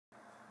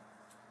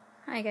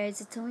Hi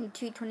guys, it's only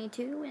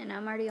 2:22 and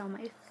I'm already on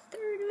my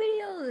third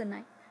video of the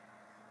night.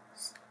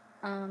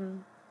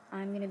 I'm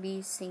gonna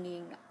be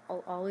singing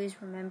I'll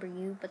Always Remember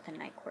You, but the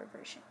Nightcore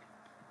version.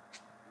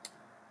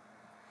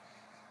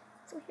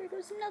 So here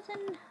goes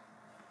nothing.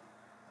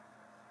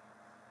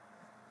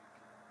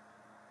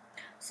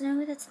 So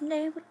know that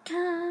someday would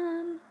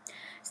come,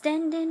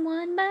 standing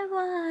one by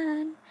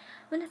one,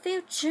 with the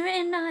future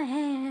in our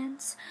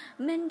hands,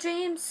 many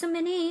dreams, so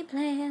many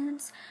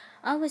plans.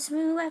 Always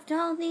through after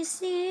all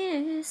these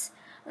years,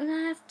 and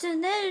after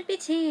there'd be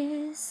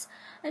tears.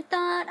 I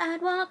thought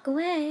I'd walk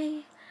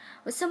away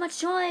with so much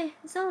joy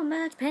and so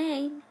much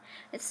pain.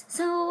 It's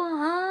so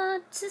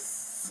hard to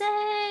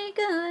say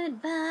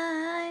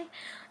goodbye.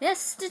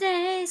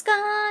 Yesterday's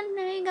gone,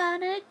 I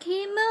gotta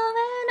keep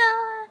moving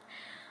on.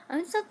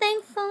 I'm so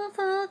thankful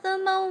for the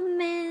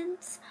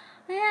moments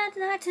I'd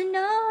like to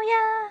know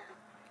ya.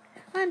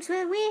 Times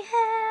where we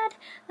had,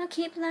 I'll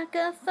keep like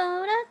a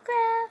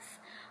photograph.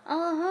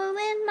 I'll hold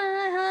in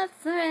my heart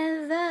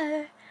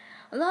forever.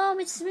 I'll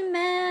always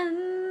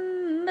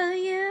remember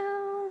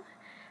you.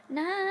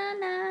 Na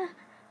na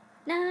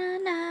na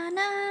na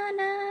na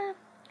na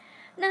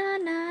na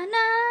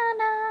na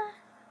na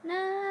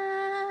na.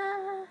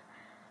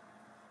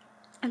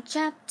 A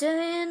chapter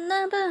in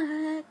the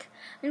book,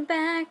 and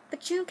back,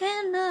 but you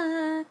can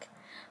look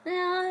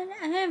on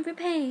every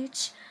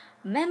page.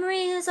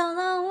 Memories I'll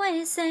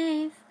always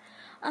save.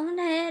 I'll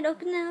head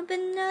open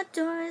the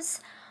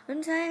doors.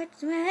 I'm tired,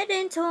 we're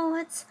heading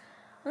towards.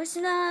 Wish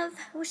you love,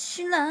 wish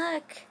you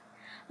luck.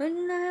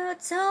 When the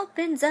road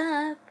opens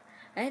up,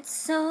 it's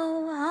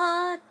so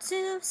hard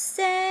to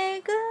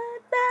say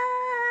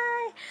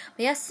goodbye.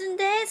 But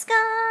yesterday's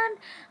gone,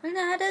 and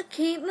I gotta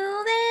keep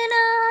moving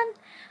on.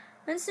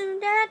 I'm so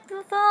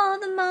grateful for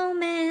the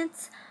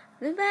moments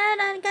that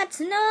I got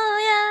to know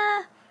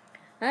ya.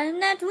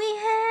 And that we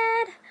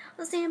had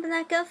will seem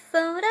like a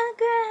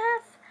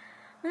photograph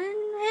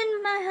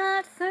in my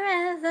heart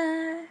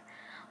forever.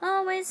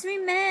 Always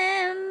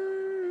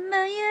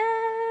remember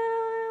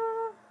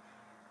you.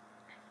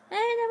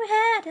 And that we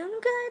had them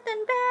good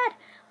and bad,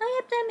 I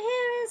kept them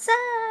here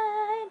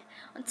inside.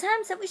 On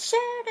times that we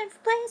shared every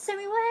place,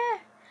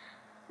 everywhere,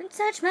 and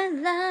touched my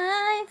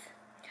life.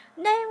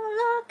 They will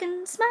look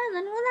and smile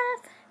and will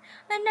laugh,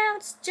 and now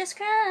it's just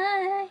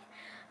cry.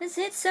 Is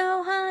it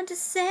so hard to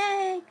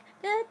say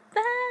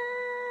goodbye?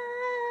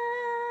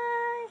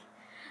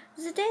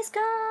 The day's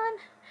gone,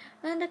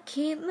 and I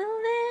keep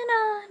moving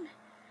on.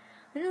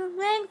 And I'm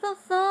thankful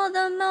for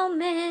the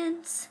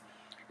moments,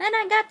 and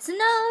I got to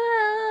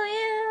know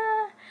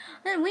you.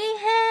 And we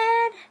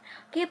had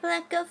keep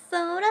like a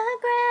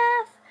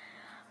photograph,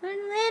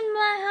 and in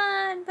my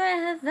heart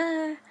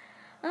forever.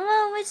 I'll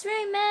always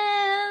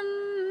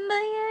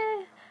remember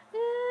you.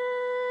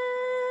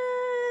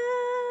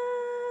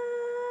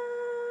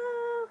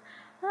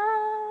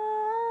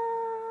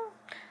 Oh,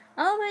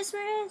 always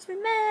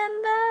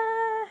remember.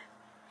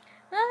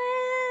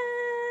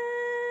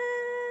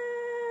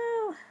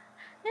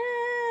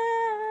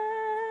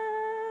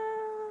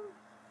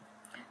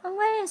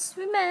 Always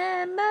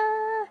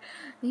remember